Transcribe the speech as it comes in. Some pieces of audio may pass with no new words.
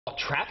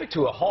Traffic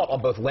to a halt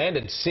on both land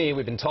and sea.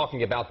 We've been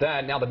talking about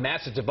that. Now the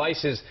massive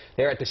devices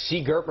there at the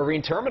Seagirt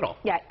Marine Terminal.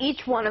 Yeah,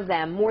 each one of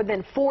them more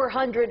than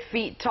 400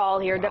 feet tall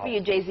here. Wow.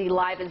 WJZ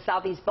live in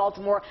Southeast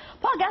Baltimore.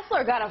 Paul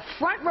Gessler got a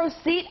front row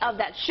seat of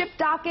that ship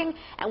docking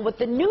and what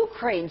the new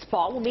cranes,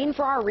 Paul, will mean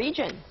for our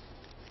region.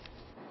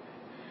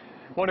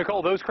 Well,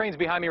 Nicole, those cranes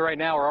behind me right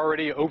now are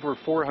already over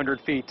 400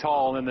 feet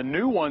tall, and the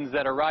new ones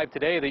that arrived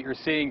today that you're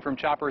seeing from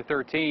Chopper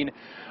 13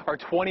 are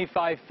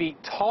 25 feet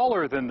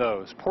taller than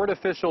those. Port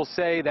officials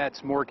say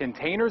that's more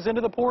containers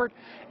into the port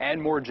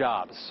and more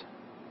jobs.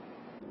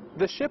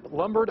 The ship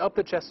lumbered up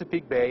the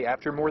Chesapeake Bay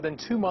after more than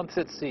 2 months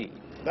at sea.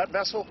 That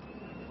vessel,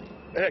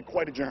 it had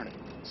quite a journey.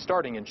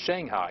 Starting in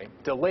Shanghai,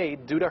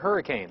 delayed due to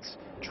hurricanes.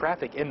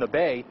 Traffic in the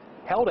bay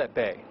held at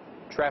bay.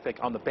 Traffic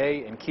on the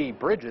bay and Key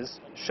bridges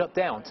shut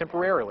down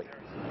temporarily.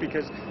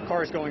 Because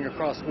cars going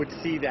across would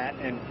see that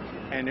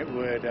and it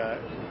would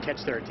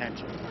catch their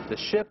attention. The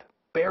ship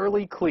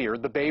barely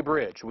cleared the Bay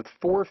Bridge with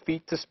 4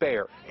 feet to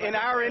spare. In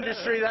our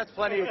industry, that's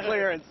plenty of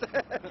clearance.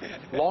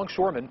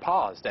 Longshoremen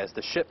paused as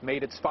the ship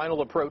made its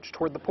final approach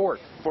toward the port.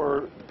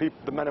 For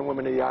the men and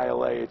women of the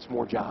ILA, it's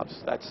more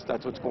jobs.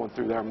 That's what's going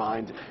through their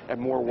mind,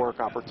 and more work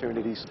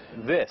opportunities.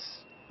 This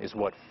is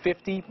what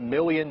 $50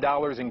 million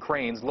in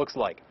cranes looks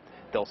like.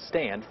 They'll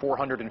stand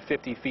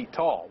 450 feet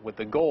tall, with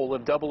the goal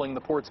of doubling the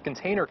port's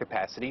container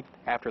capacity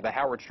after the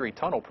Howard Street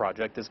Tunnel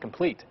project is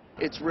complete.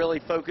 It's really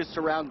focused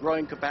around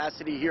growing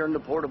capacity here in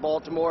the Port of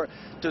Baltimore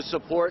to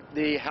support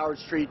the Howard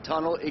Street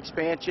Tunnel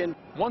expansion.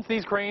 Once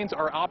these cranes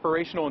are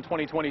operational in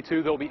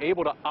 2022, they'll be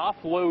able to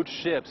offload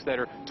ships that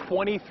are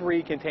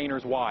 23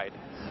 containers wide.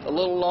 A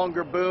little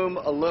longer boom,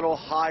 a little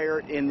higher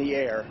in the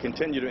air.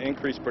 Continue to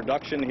increase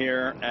production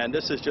here, and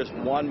this is just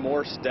one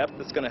more step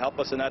that's going to help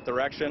us in that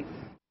direction.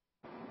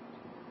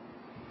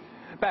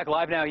 Back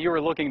live now, you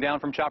were looking down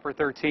from Chopper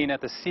 13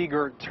 at the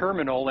Seagirt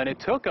Terminal, and it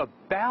took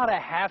about a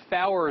half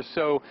hour or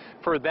so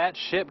for that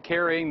ship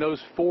carrying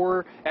those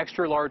 4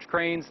 extra large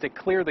cranes to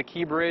clear the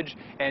Key Bridge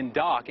and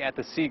dock at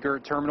the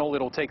Seagirt Terminal.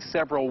 It'll take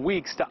several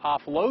weeks to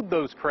offload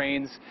those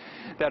cranes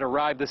that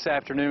arrived this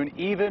afternoon.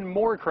 Even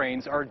more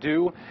cranes are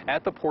due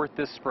at the port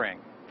this spring.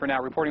 For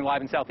now, reporting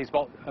live in Southeast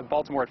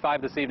Baltimore at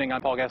 5 this evening, I'm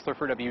Paul Gessler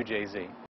for WJZ.